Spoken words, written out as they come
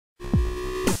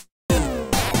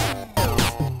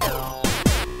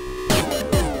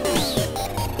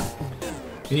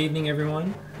Good evening,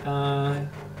 everyone.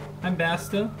 I'm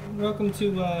Basta. Welcome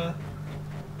to a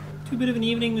bit of an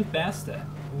evening with Basta.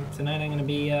 Tonight I'm going to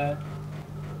be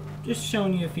just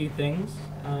showing you a few things.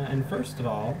 And first of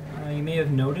all, you may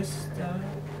have noticed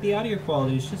the audio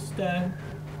quality is just a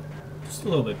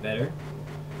little bit better.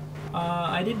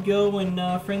 I did go and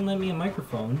a friend lent me a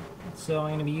microphone, so I'm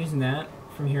going to be using that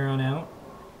from here on out,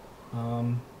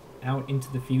 out into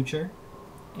the future.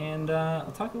 And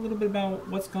I'll talk a little bit about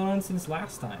what's gone on since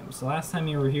last time. So last time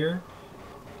you were here,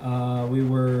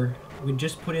 we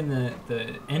just put in the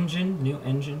new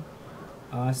engine.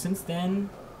 Since then,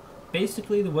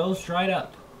 basically the well's dried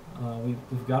up.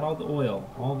 We've got all the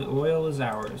oil. All the oil is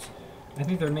ours. I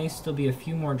think there may still be a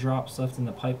few more drops left in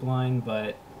the pipeline,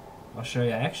 but I'll show you.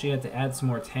 I actually had to add some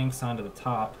more tanks onto the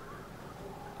top.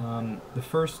 The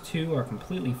first two are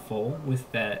completely full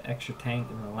with that extra tank,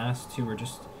 and the last two are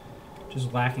just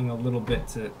lacking a little bit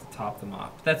to top them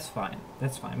off. That's fine.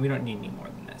 That's fine. We don't need any more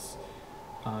than this.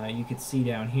 You can see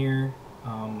down here,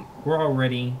 we're all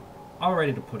ready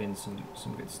to put in some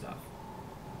good stuff.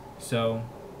 So,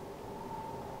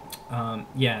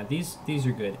 yeah, these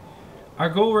are good. Our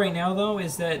goal right now, though,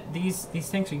 is that these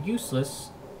tanks are useless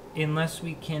unless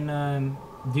we can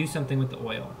do something with the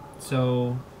oil.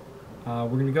 So,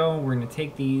 we're gonna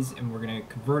take these and we're gonna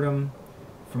convert them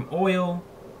from oil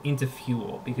into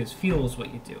fuel, because fuel is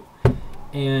what you do.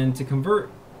 And to convert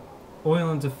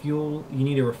oil into fuel, you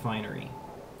need a refinery.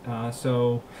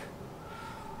 So,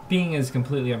 being as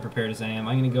completely unprepared as I am,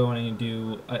 I'm going to go and I'm going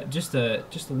to do just a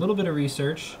little bit of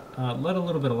research, let a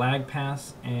little bit of lag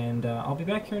pass, and I'll be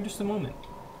back here in just a moment.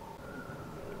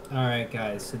 Alright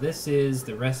guys, so this is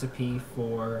the recipe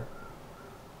for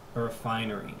a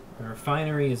refinery. A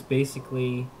refinery is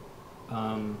basically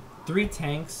 3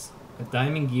 tanks, a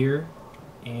diamond gear,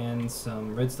 and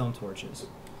some redstone torches.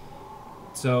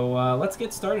 So let's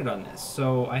get started on this.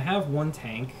 So I have 1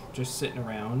 tank just sitting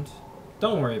around.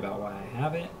 Don't worry about why I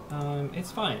have it.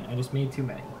 It's fine. I just made too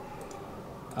many.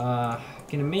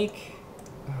 Gonna make...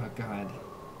 Oh god.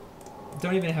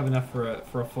 Don't even have enough for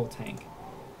a full tank.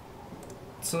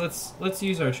 So let's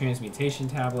use our transmutation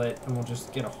tablet, and we'll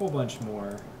just get a whole bunch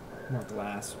more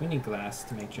glass. We need glass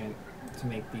to make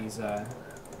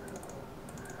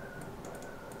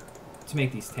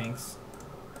these tanks.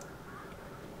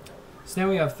 So now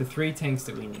we have the 3 tanks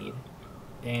that we need.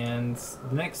 And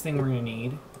the next thing we're going to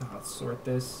need... Oh, let's sort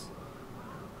this.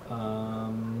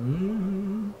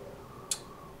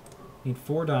 Need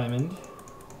 4 diamond.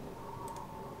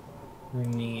 We're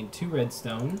going to need 2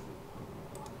 redstone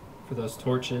for those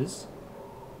torches.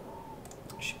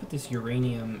 I should put this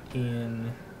uranium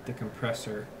in the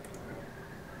compressor.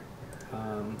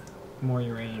 More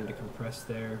uranium to compress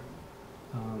there.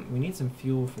 We need some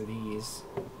fuel for these.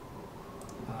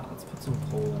 Let's put some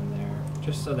coal in there,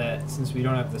 just so that since we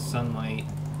don't have the sunlight,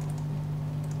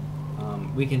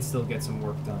 we can still get some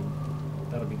work done.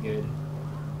 That'll be good.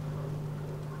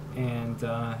 And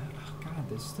oh god,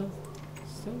 there's still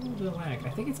a little bit of lag. I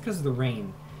think it's because of the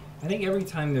rain. I think every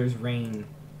time there's rain,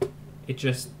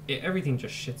 everything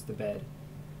just shits the bed.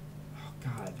 Oh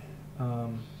god.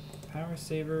 Power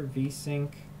saver,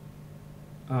 VSync.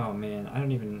 Oh man, I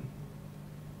don't even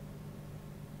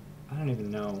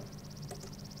know.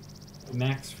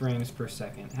 Max frames per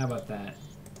second. How about that?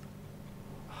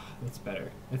 Oh, that's better.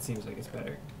 That seems like it's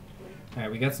better. Alright,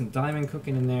 we got some diamond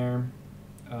cooking in there.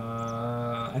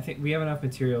 I think we have enough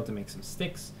material to make some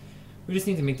sticks. We just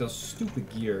need to make those stupid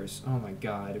gears. Oh my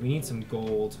god. We need some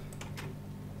gold.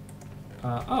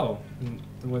 Oh,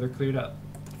 the weather cleared up.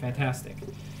 Fantastic.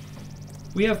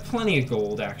 We have plenty of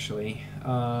gold, actually.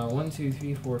 1, 2,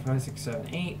 3, 4, 5, 6,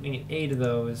 7, 8. We need 8 of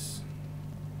those.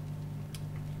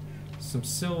 Some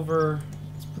silver.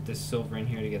 Let's put this silver in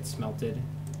here to get smelted.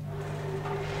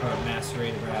 Or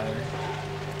macerated, rather.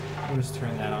 We'll just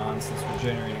turn that on since we're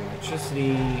generating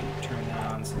electricity. Turn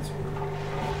that on since we're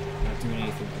not doing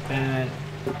anything with that.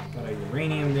 Got our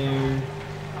uranium there.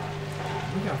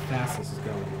 Look how fast this is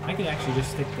going. I could actually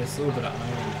just stick this little bit of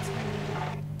iron that's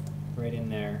right in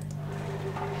there.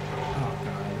 Oh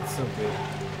god, it's so good.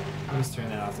 I'll just turn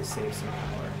that off to save some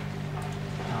power.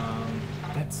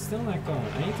 That's still not going.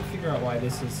 I need to figure out why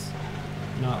this is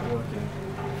not working.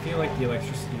 I feel like the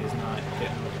electricity is not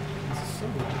getting over. This is so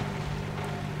loud.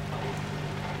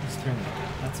 Let's turn that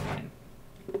down. That's fine.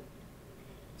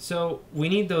 So, we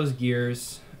need those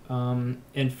gears.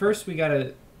 And first we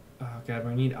gotta... Oh god,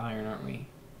 we need iron, aren't we?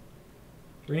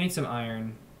 We need some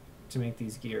iron to make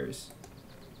these gears.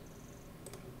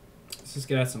 Let's just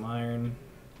get out some iron.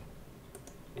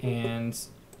 And...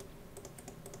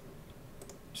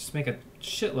 just make a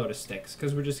shitload of sticks,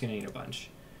 because we're just going to need a bunch.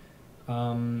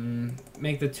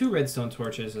 Make the 2 redstone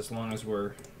torches as long as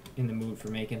we're in the mood for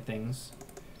making things.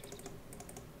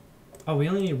 Oh, we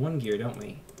only need 1 gear, don't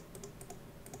we?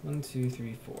 1, 2,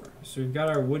 3, 4. So we've got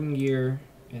our wooden gear,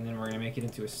 and then we're going to make it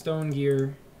into a stone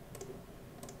gear.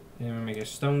 And then we're going to make a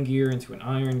stone gear into an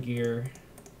iron gear.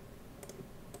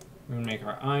 We're going to make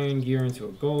our iron gear into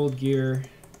a gold gear.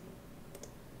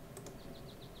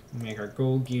 Make our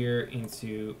gold gear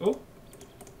into,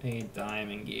 a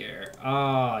diamond gear.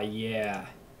 Oh, yeah.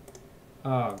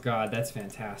 Oh, God, that's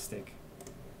fantastic.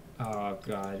 Oh,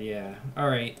 God, yeah.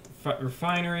 Alright,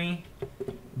 refinery.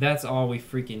 That's all we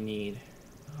freaking need.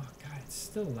 Oh, God, it's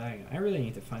still lagging. I really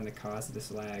need to find the cause of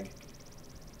this lag.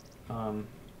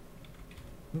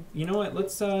 You know what?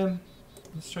 Let's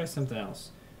try something else.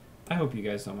 I hope you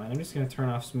guys don't mind. I'm just going to turn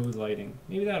off smooth lighting.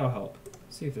 Maybe that'll help.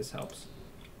 See if this helps.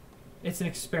 It's an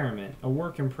experiment. A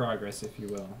work in progress, if you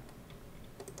will.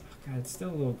 Oh, God, it's still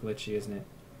a little glitchy, isn't it?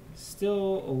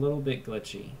 Still a little bit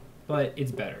glitchy. But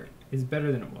it's better. It's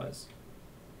better than it was.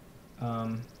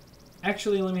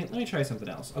 Actually, let me try something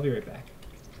else. I'll be right back.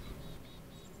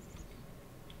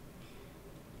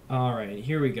 Alright,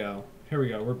 here we go.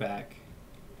 We're back.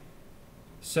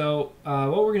 So,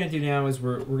 what we're gonna do now is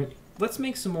let's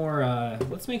make some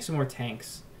more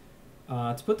tanks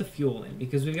to put the fuel in,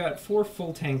 because we've got 4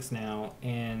 full tanks now,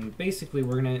 and basically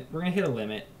we're gonna hit a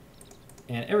limit,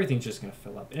 and everything's just gonna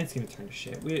fill up, and it's gonna turn to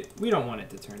shit. We don't want it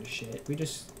to turn to shit. We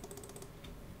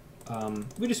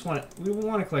want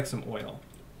to collect some oil.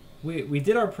 We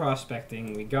did our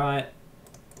prospecting. We got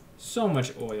so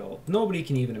much oil. Nobody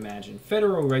can even imagine.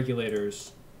 Federal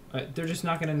regulators, they're just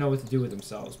not going to know what to do with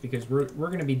themselves, because we're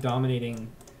going to be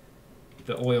dominating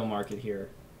the oil market here.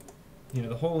 You know,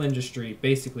 the whole industry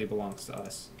basically belongs to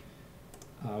us.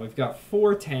 We've got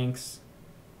 4 tanks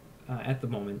at the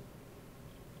moment.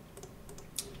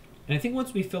 And I think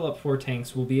once we fill up 4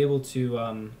 tanks, we'll be able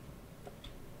to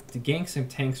gank some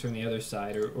tanks from the other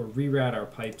side, or reroute our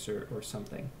pipes or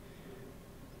something.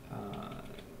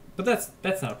 But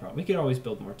that's not a problem. We could always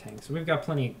build more tanks. So we've got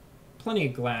plenty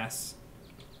of glass.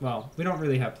 Well, we don't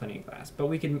really have plenty of glass, but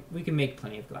we can make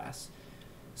plenty of glass.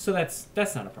 So that's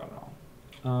not a problem at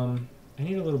all. I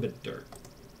need a little bit of dirt.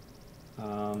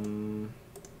 Gonna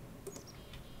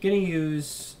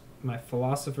use my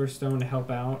philosopher's stone to help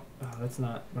out. Oh, that's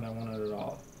not what I wanted at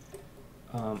all.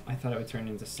 I thought it would turn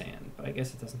into sand, but I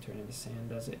guess it doesn't turn into sand,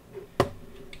 does it?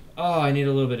 Oh, I need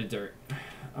a little bit of dirt.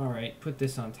 Alright, put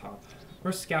this on top.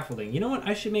 Or scaffolding. You know what?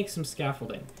 I should make some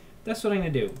scaffolding. That's what I'm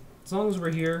going to do. As long as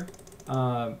we're here,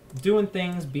 doing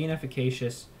things, being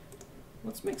efficacious,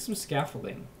 let's make some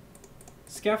scaffolding.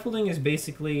 Scaffolding is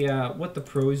basically what the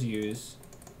pros use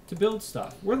to build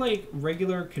stuff. We're like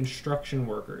regular construction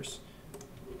workers.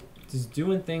 Just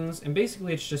doing things, and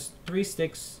basically it's just 3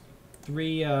 sticks,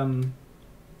 3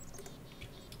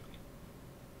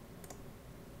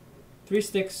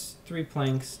 sticks, 3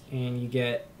 planks, and you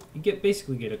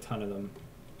basically get a ton of them.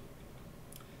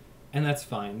 And that's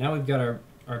fine. Now we've got our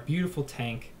beautiful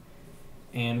tank,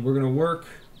 and we're gonna work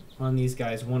on these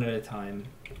guys one at a time.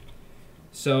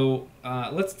 So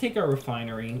let's take our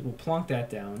refinery, we'll plonk that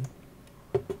down,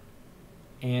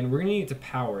 and we're gonna need to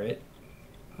power it.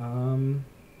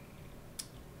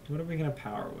 What are we gonna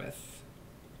power with?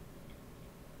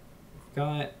 We've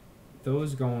got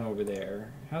those going over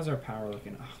there. How's our power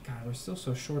looking? Oh God, we're still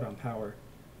so short on power.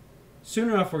 Soon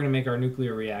enough, we're gonna make our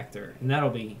nuclear reactor, and that'll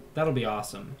be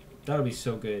awesome. That'll be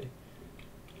so good.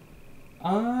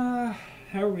 How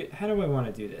do I want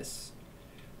to do this?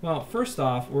 Well, first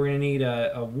off, we're gonna need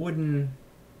a wooden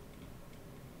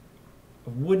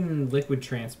liquid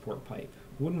transport pipe,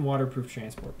 wooden waterproof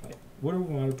transport pipe,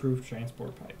 wooden waterproof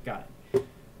transport pipe. Got it.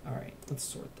 All right, let's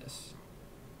sort this.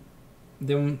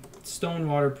 Then stone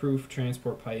waterproof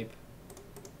transport pipe.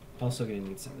 Also gonna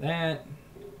need some of that.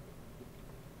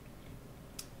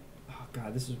 Oh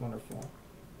God, this is wonderful.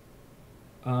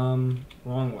 Wrong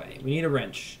way. We need a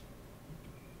wrench.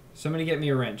 Somebody get me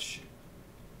a wrench.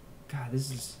 God,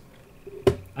 this is...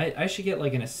 I should get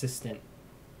like an assistant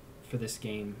for this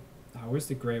game. Oh, where's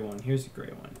the gray one? Here's the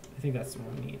gray one. I think that's the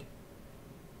one we need.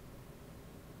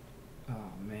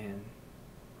 Oh man.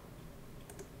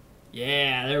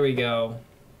 Yeah, there we go.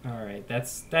 Alright,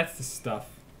 that's the stuff.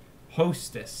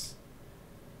 Hostess.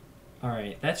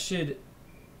 Alright, that should...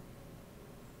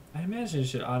 I imagine it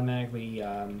should automatically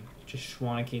just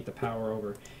schwanikate the power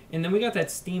over. And then we got that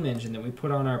steam engine that we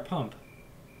put on our pump.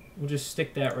 We'll just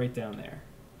stick that right down there.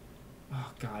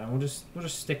 Oh God, and we'll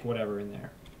just stick whatever in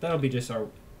there. That'll be just our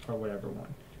whatever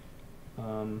one.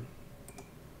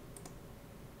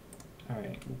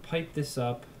 Alright, we'll pipe this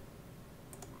up.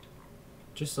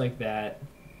 Just like that.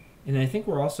 And I think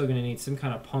we're also going to need some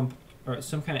kind of pump or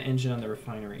some kind of engine on the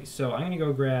refinery. So I'm gonna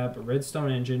go grab a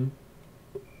redstone engine.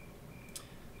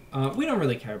 We don't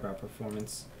really care about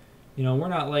performance. You know, we're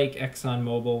not like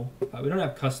ExxonMobil. We don't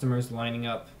have customers lining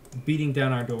up, beating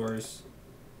down our doors.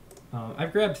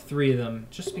 I've grabbed 3 of them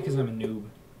just because I'm a noob.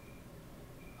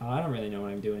 I don't really know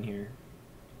what I'm doing here.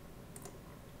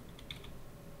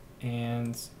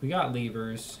 And we got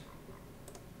levers.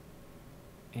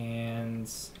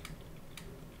 And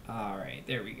alright,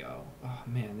 there we go. Oh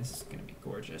man, this is gonna be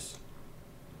gorgeous.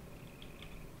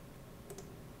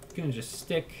 Gonna just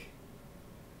stick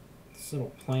this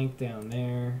little plank down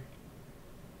there.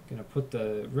 Gonna put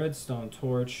the redstone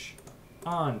torch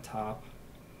on top.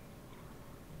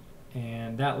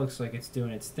 And that looks like it's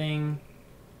doing its thing.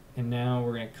 And now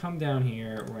we're gonna come down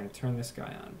here, we're gonna turn this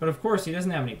guy on. But of course he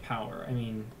doesn't have any power. I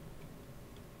mean,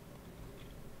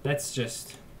 that's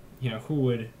just, you know, who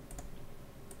would...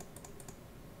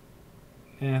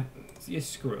 Yeah,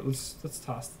 screw it. Let's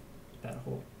toss that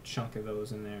whole chunk of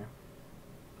those in there.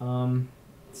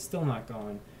 It's still not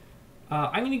going.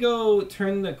 I'm gonna go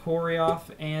turn the quarry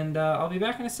off, and I'll be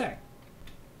back in a sec.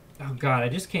 Oh god, I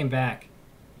just came back.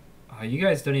 Oh, you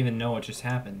guys don't even know what just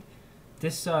happened.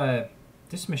 This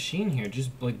machine here just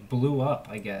like blew up,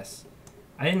 I guess.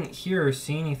 I didn't hear or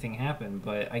see anything happen,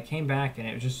 but I came back and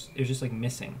it was just like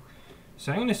missing.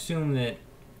 So I'm gonna assume that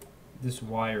this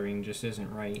wiring just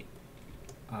isn't right.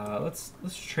 Let's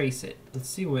trace it. Let's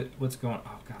see what's going on.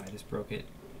 Oh god, I just broke it.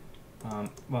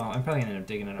 Well, I'm probably gonna end up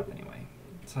digging it up anyway,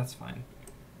 so that's fine.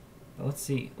 But let's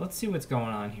see what's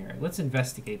going on here. Let's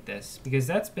investigate this, because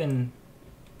that's been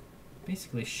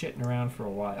basically shitting around for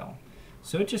a while.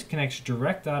 So it just connects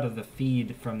direct out of the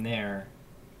feed from there.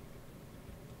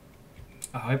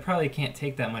 Oh, I probably can't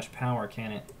take that much power,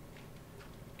 can it?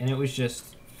 And it was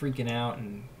just freaking out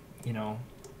and, you know,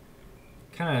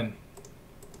 kind of,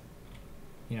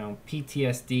 you know,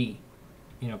 PTSD,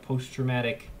 you know,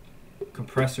 post-traumatic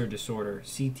compressor disorder,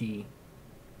 CT,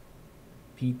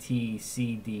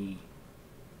 PTCD.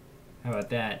 How about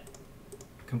that?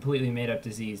 Completely made up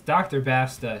disease. Dr.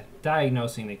 Basta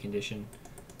diagnosing the condition.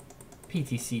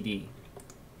 PTCD.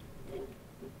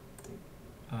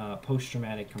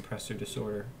 Post-traumatic compressor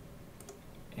disorder.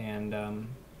 And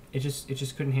it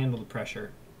just couldn't handle the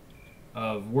pressure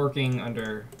of working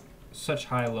under such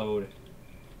high load.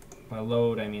 By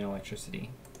load, I mean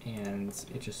electricity. And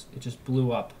it just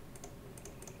blew up.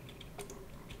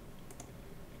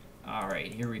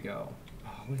 Alright, here we go.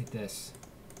 Oh, look at this.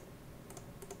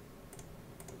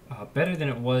 Better than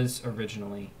it was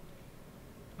originally.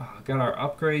 Got our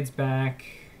upgrades back.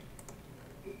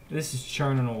 This is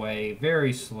churning away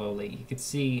very slowly. You can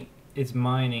see it's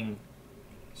mining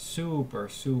super,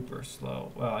 super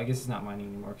slow. Well, I guess it's not mining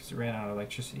anymore because it ran out of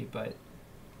electricity, but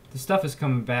the stuff is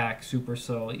coming back super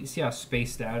slowly. You see how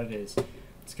spaced out it is?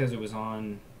 It's because it was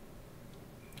on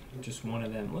just one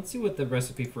of them. Let's see what the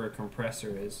recipe for a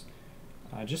compressor is,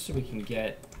 just so we can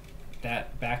get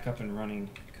that back up and running.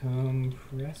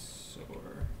 Compressor.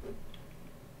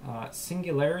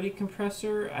 Singularity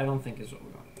compressor, I don't think is what we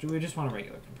want. Do we just want a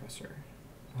regular compressor?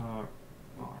 R.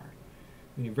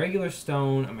 We need regular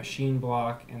stone, a machine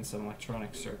block, and some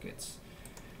electronic circuits.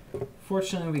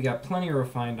 Fortunately, we got plenty of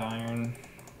refined iron.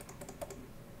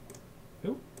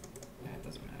 Oop. Yeah, it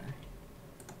doesn't matter.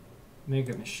 Make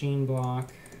a machine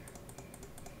block.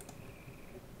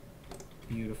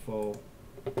 Beautiful.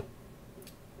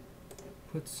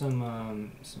 Put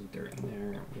some dirt in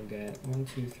there. We'll get 1,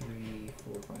 2, 3,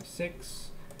 4, 5, 6.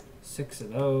 6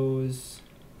 of those.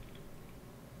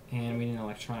 And we need an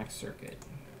electronic circuit.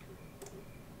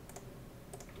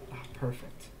 Ah,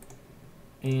 perfect.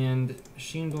 And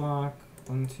machine block.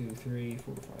 1, 2, 3,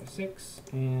 4, 5, 6.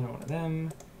 And one of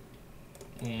them.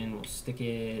 And we'll stick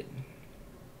it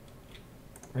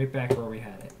right back where we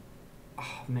had it.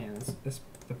 Oh man, that's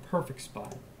the perfect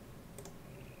spot.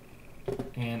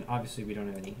 And obviously we don't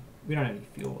have any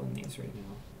fuel in these right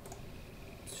now.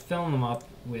 Just filling them up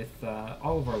with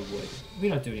all of our wood. We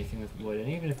don't do anything with wood, and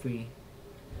even if we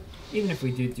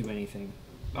do anything,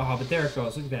 oh, but there it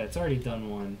goes. Look at that. It's already done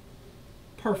one.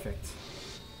 Perfect.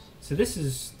 So this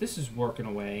is working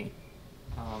away,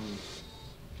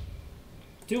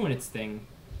 doing its thing.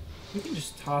 We can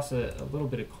just toss a little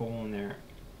bit of coal in there.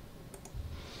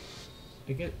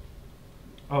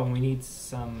 Oh, we need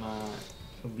some.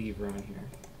 A lever on here.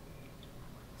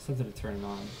 Something to turn it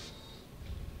on.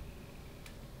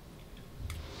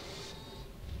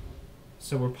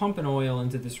 So we're pumping oil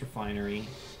into this refinery.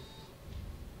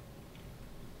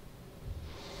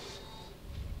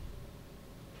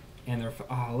 And they're,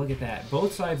 oh, look at that.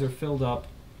 Both sides are filled up,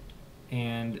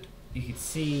 and you can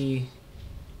see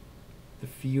the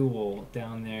fuel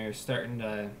down there starting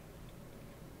to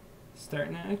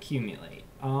Starting to accumulate.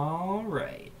 All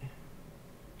right.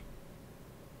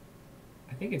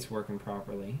 I think it's working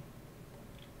properly.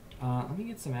 Let me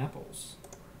get some apples.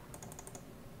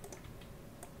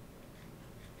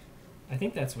 I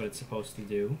think that's what it's supposed to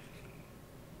do.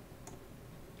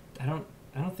 I don't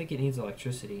think it needs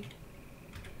electricity.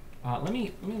 Let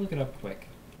me look it up quick.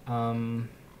 All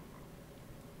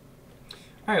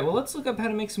right, well, let's look up how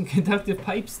to make some conductive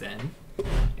pipes then,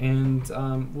 and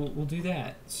we'll do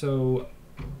that. So,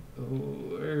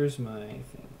 where's my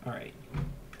thing? All right,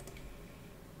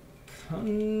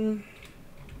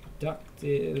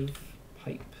 conductive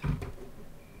pipe.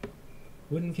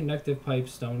 Wooden conductive pipe,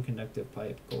 stone conductive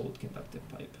pipe, gold conductive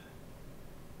pipe.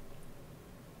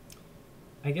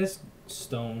 I guess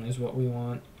stone is what we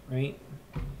want, right?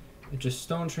 It's just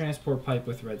stone transport pipe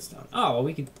with redstone. Oh, well,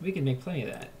 we could make plenty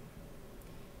of that.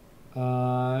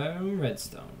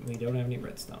 Redstone. We don't have any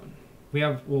redstone. We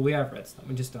have redstone.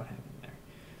 We just don't have it there.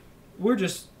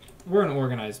 We're an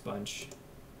organized bunch.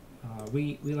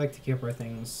 We like to keep our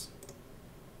things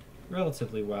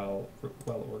relatively well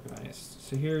organized.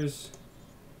 So here's.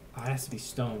 Oh, it has to be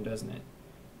stone, doesn't it?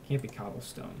 Can't be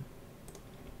cobblestone.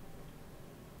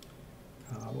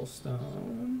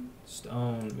 Cobblestone.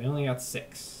 Stone. We only got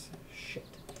 6. Shit.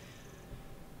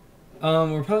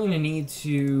 We're probably gonna need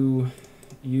to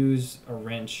use a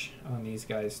wrench on these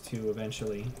guys too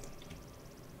eventually.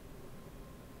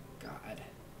 God.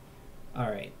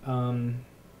 Alright. Alright,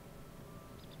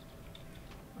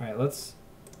 let's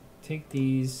take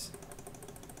these.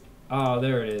 Oh,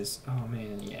 there it is. Oh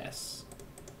man, yes.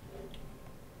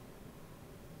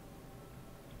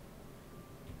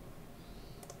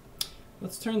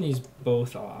 Let's turn these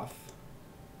both off,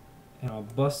 and I'll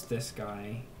bust this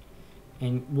guy,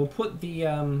 and we'll put the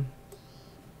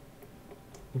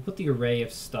array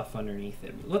of stuff underneath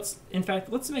it. Let's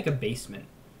make a basement.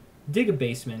 Dig a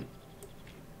basement.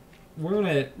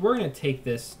 We're gonna take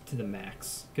this to the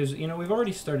max because we've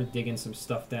already started digging some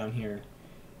stuff down here,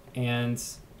 and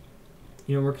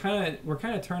we're kind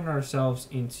of turning ourselves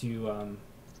into a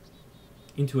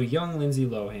young Lindsay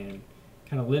Lohan,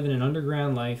 kind of living an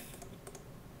underground life.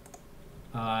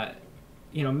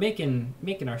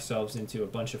 Making ourselves into a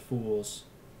bunch of fools.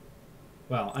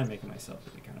 Well, I'm making myself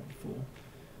into kind of a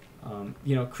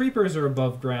fool. Creepers are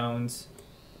above ground.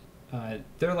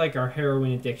 They're like our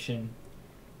heroin addiction.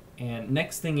 And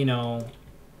next thing you know,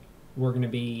 we're going to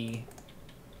be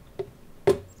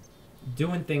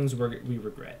doing things we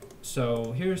regret.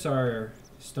 So here's our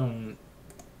stone,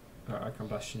 or our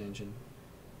combustion engine.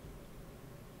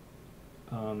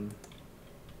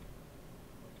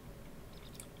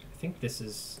 I think this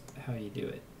is how you do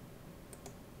it.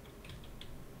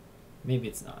 Maybe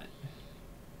it's not.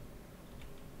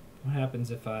 What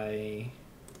happens if I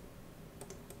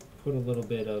put a little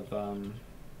bit of I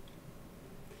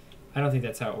don't think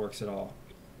that's how it works at all.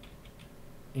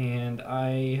 And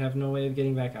I have no way of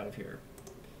getting back out of here.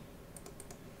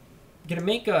 I'm gonna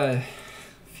make a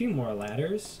few more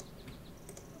ladders.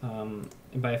 And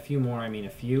by a few more I mean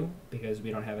a few, because we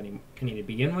don't have any to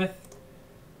begin with.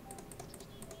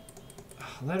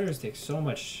 Ladders take so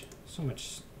much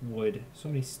wood, so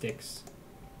many sticks.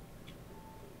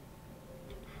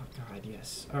 Oh god,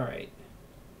 yes. All right.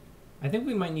 I think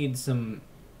we might need some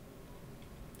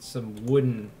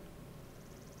wooden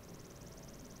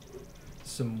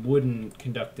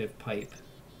conductive pipe.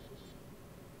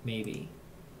 Maybe.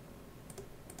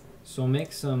 So I'll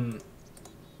make some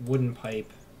wooden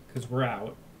pipe because we're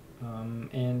out,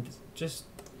 and just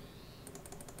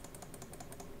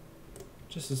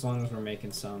as long as we're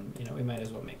making some, we might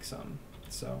as well make some.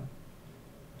 So,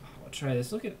 I'll try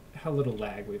this. Look at how little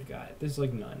lag we've got. There's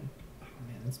like none. Oh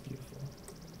man, that's beautiful.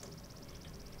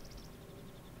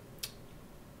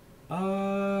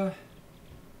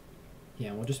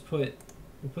 Yeah, we'll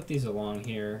put these along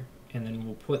here, and then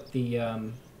we'll put the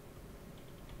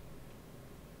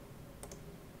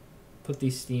put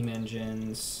these steam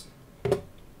engines, I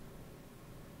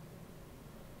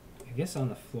guess, on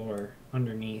the floor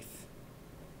underneath.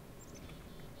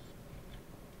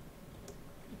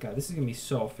 God, this is going to be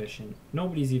so efficient.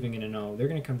 Nobody's even going to know. They're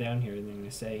going to come down here and they're going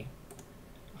to say,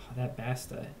 oh, that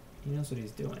Basta, he knows what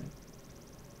he's doing.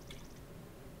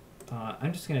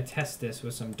 I'm just going to test this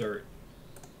with some dirt.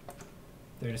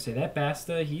 They're going to say, that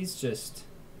Basta, he's just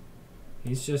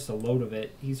a load of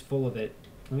it. He's full of it.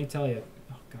 Let me tell you.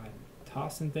 Oh, God.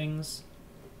 Tossing things.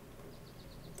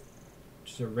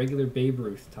 Just a regular Babe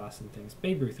Ruth tossing things.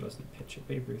 Babe Ruth wasn't a pitcher.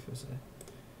 Babe Ruth was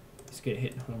he's good at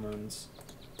hitting home runs.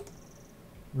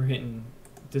 We're hitting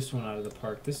this one out of the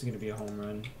park. This is going to be a home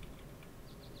run.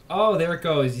 Oh, there it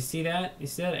goes. You see that? You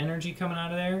see that energy coming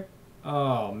out of there?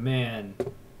 Oh, man.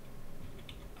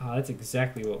 That's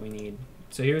exactly what we need.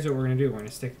 So here's what we're going to do. We're going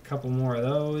to stick a couple more of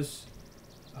those.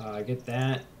 Get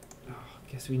that. Oh,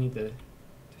 I guess we need the... Do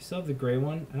I still have the gray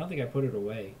one? I don't think I put it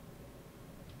away.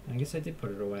 I guess I did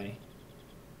put it away.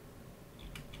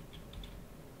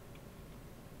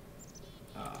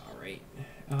 Alright.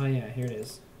 Oh yeah, here it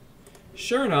is.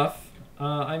 Sure enough,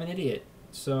 I'm an idiot.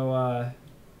 So,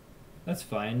 that's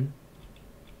fine.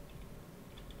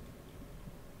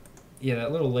 Yeah,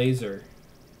 that little laser.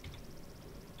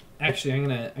 Actually, I'm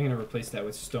gonna replace that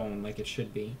with stone like it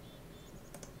should be.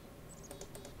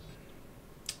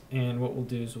 And what we'll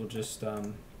do is we'll just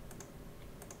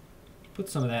put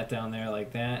some of that down there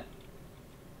like that.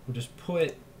 We'll just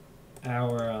put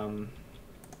our oh,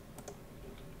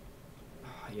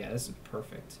 yeah, this is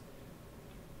perfect.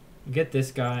 Get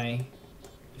this guy.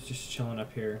 He's just chilling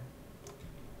up here.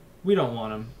 We don't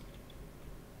want him.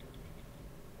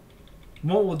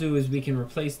 What we'll do is we can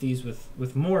replace these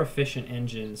with more efficient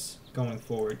engines going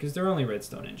forward, because they're only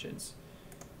redstone engines.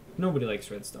 Nobody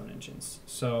likes redstone engines.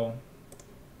 So,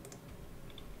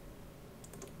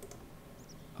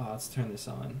 let's turn this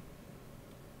on.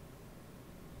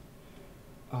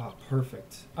 Oh,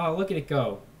 perfect. Oh, look at it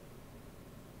go.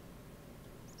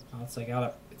 Oh, it's like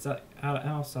out of,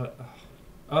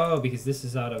 oh, because this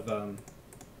is out of,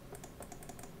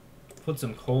 put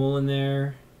some coal in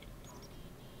there.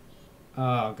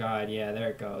 Oh god, yeah, there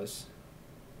it goes.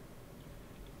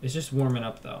 It's just warming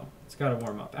up though. It's gotta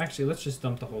warm up. Actually, let's just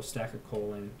dump the whole stack of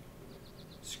coal in.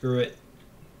 Screw it.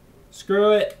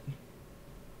 Screw it!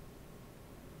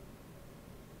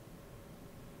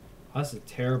 Oh, this is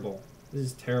terrible. This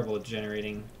is terrible at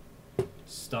generating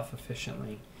stuff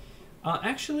efficiently.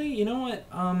 Actually, you know what?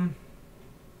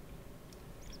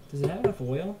 Does it have enough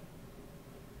oil?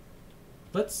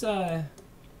 Let's, oh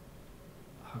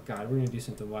god, we're gonna do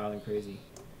something wild and crazy.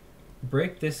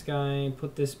 Break this guy,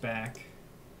 put this back.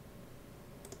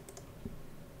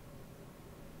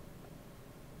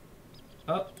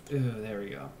 Oh, ooh, there we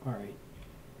go. Alright.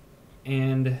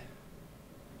 And...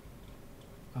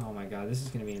 oh my god, this is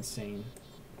gonna be insane.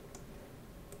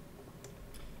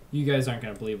 You guys aren't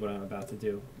gonna believe what I'm about to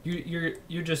do.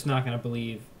 You're just not gonna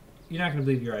believe... You're not gonna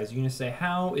believe your eyes. You're gonna say,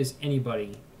 how is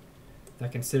anybody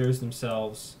that considers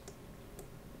themselves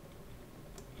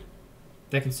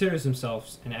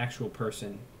an actual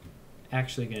person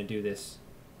actually going to do this,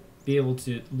 be able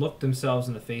to look themselves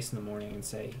in the face in the morning and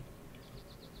say,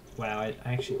 wow, I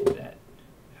actually did that.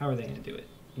 How are they going to do it?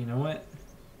 You know what?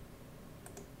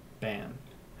 Bam.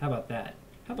 How about that?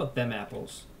 How about them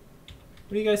apples?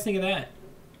 What do you guys think of that?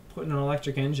 Putting an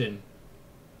electric engine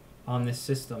on this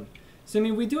system. So, I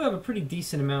mean, we do have a pretty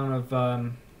decent amount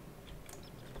of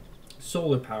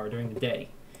solar power during the day.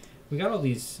 We got all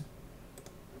these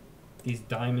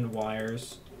diamond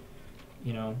wires,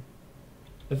 you know.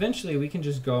 Eventually we can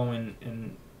just go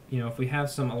and you know, if we have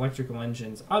some electrical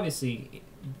engines, obviously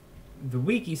the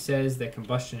wiki says that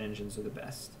combustion engines are the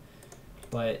best,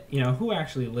 but you know, who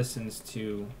actually listens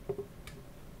to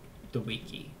the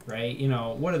wiki, right? You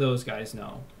know, what do those guys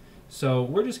know? So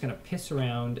we're just gonna piss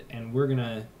around and we're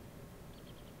gonna,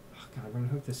 oh god, we're gonna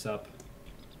hook this up.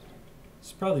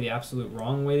 It's probably the absolute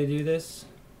wrong way to do this.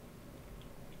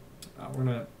 We're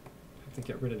gonna have to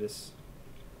get rid of this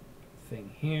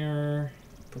thing here.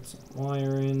 Put some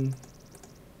wire in.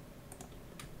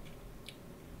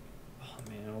 Oh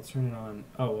man, I'll turn it on.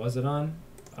 Oh, was it on?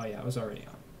 Oh yeah, it was already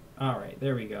on. Alright,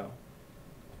 there we go.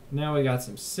 Now we got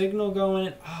some signal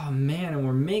going. Oh man, and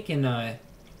we're making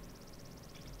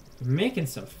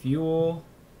some fuel.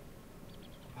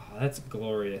 Oh, that's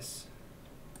glorious.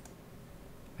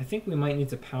 I think we might need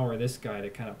to power this guy to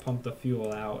kind of pump the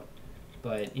fuel out.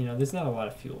 But, you know, there's not a lot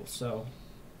of fuel, so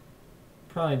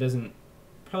probably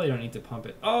don't need to pump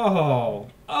it. Oh,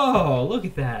 look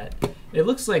at that. It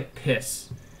looks like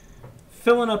piss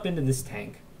filling up into this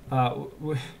tank.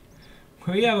 We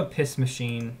have a piss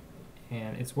machine,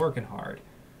 and it's working hard.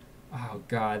 Oh,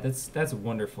 God, that's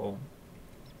wonderful.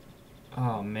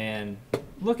 Oh, man.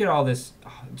 Look at all this.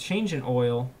 Oh, changing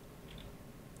oil,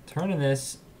 turning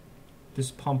this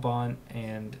pump on,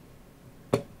 and,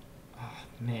 oh,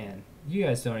 man. You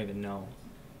guys don't even know.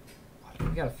 We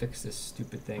gotta fix this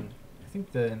stupid thing. I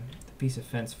think the piece of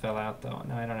fence fell out though.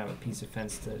 Now I don't have a piece of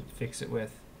fence to fix it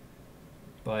with.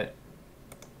 But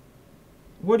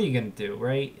what are you gonna do,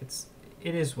 right?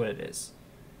 It is what it is.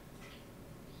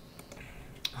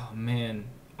 Oh man.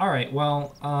 Alright,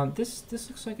 well, this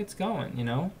looks like it's going, you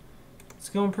know? It's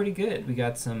going pretty good. We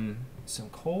got some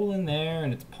coal in there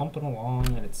and it's pumping along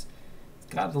and it's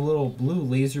got the little blue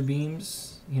laser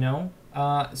beams, you know?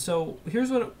 So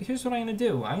here's what I'm gonna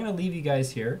do. I'm gonna leave you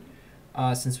guys here,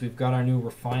 since we've got our new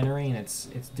refinery and it's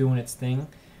doing its thing.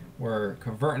 We're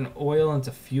converting oil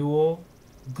into fuel.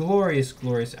 Glorious,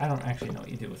 glorious. I don't actually know what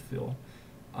you do with fuel.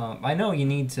 I know you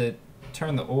need to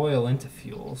turn the oil into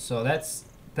fuel, so that's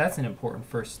an important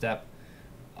first step.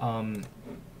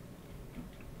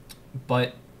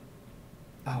 But,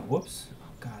 oh, whoops.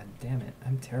 Oh, God damn it.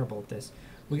 I'm terrible at this.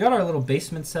 We got our little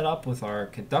basement set up with our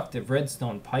conductive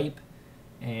redstone pipe,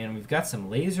 and we've got some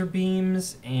laser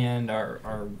beams, and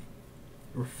our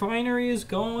refinery is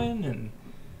going, and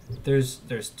there's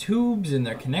tubes, and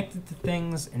they're connected to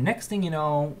things, and next thing you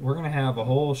know, we're going to have a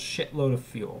whole shitload of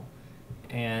fuel.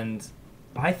 And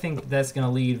I think that's going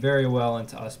to lead very well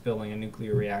into us building a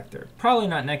nuclear reactor. Probably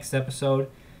not next episode.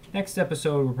 Next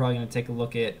episode, we're probably going to take a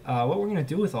look at what we're going to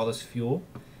do with all this fuel.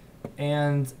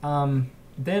 And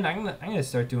then I'm gonna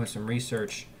start doing some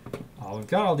research. We've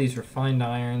got all these refined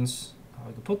irons.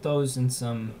 We can put those in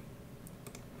some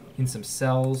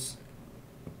cells.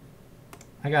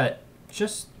 I got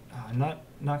just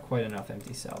not quite enough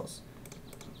empty cells.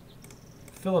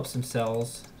 Fill up some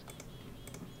cells,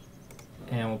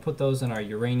 and we'll put those in our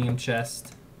uranium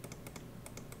chest.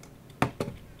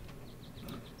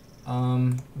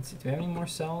 Let's see. Do we have any more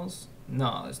cells?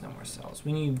 No, there's no more cells.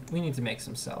 We need to make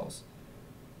some cells.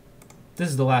 This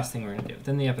is the last thing we're gonna do.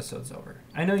 Then the episode's over.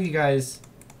 I know you guys,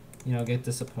 get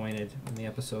disappointed when the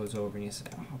episode's over and you say,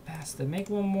 "Oh, Basta, make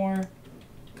one more.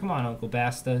 Come on, Uncle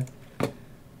Basta.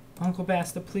 Uncle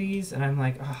Basta, please." And I'm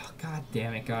like, "Oh, God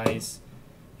damn it, guys.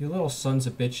 You little sons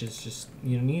of bitches just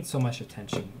need so much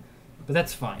attention." But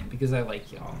that's fine because I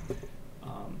like y'all.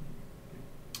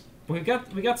 We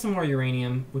got some more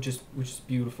uranium, which is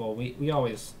beautiful.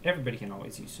 Everybody can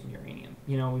always use some uranium.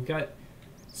 We've got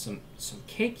some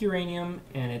cake uranium,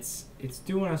 and it's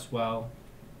doing us well.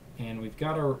 And we've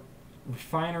got our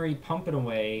refinery pumping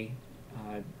away,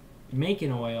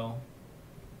 making oil.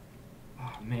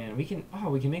 Oh man, we can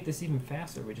make this even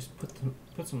faster. We just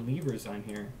put some levers on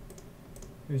here.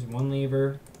 Here's one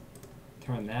lever.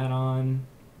 Turn that on.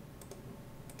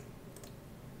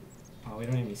 Oh, we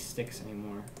don't have any sticks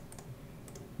anymore.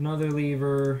 Another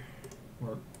lever,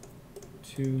 or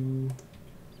two.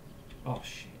 Oh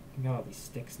shit, we got all these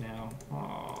sticks now.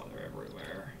 Oh, they're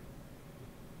everywhere.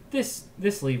 This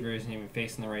lever isn't even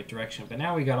facing the right direction, but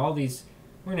now we got all these.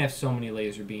 We're gonna have so many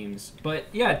laser beams. But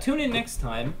yeah, tune in next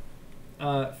time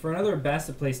for another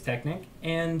Basta Plays Technic,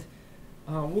 and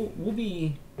we'll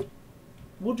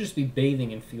just be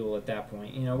bathing in fuel at that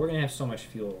point. We're gonna have so much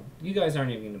fuel. You guys aren't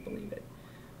even gonna believe it.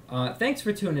 Thanks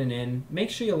for tuning in. Make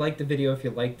sure you like the video if you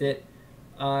liked it.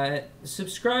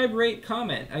 Subscribe, rate,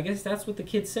 comment. I guess that's what the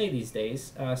kids say these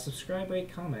days. Subscribe, rate,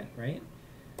 comment, right?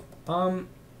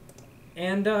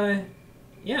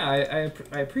 Yeah,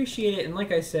 I appreciate it. And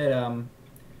like I said,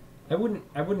 I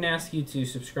wouldn't ask you to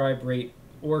subscribe, rate,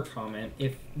 or comment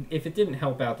if it didn't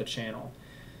help out the channel.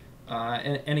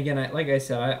 And again, like I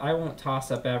said, I won't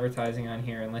toss up advertising on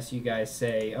here unless you guys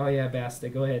say, "Oh yeah, Basta,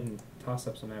 go ahead and toss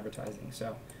up some advertising."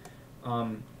 So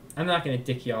I'm not going to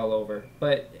dick you all over.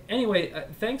 But anyway,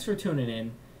 thanks for tuning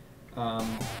in,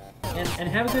 and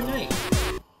have a good night.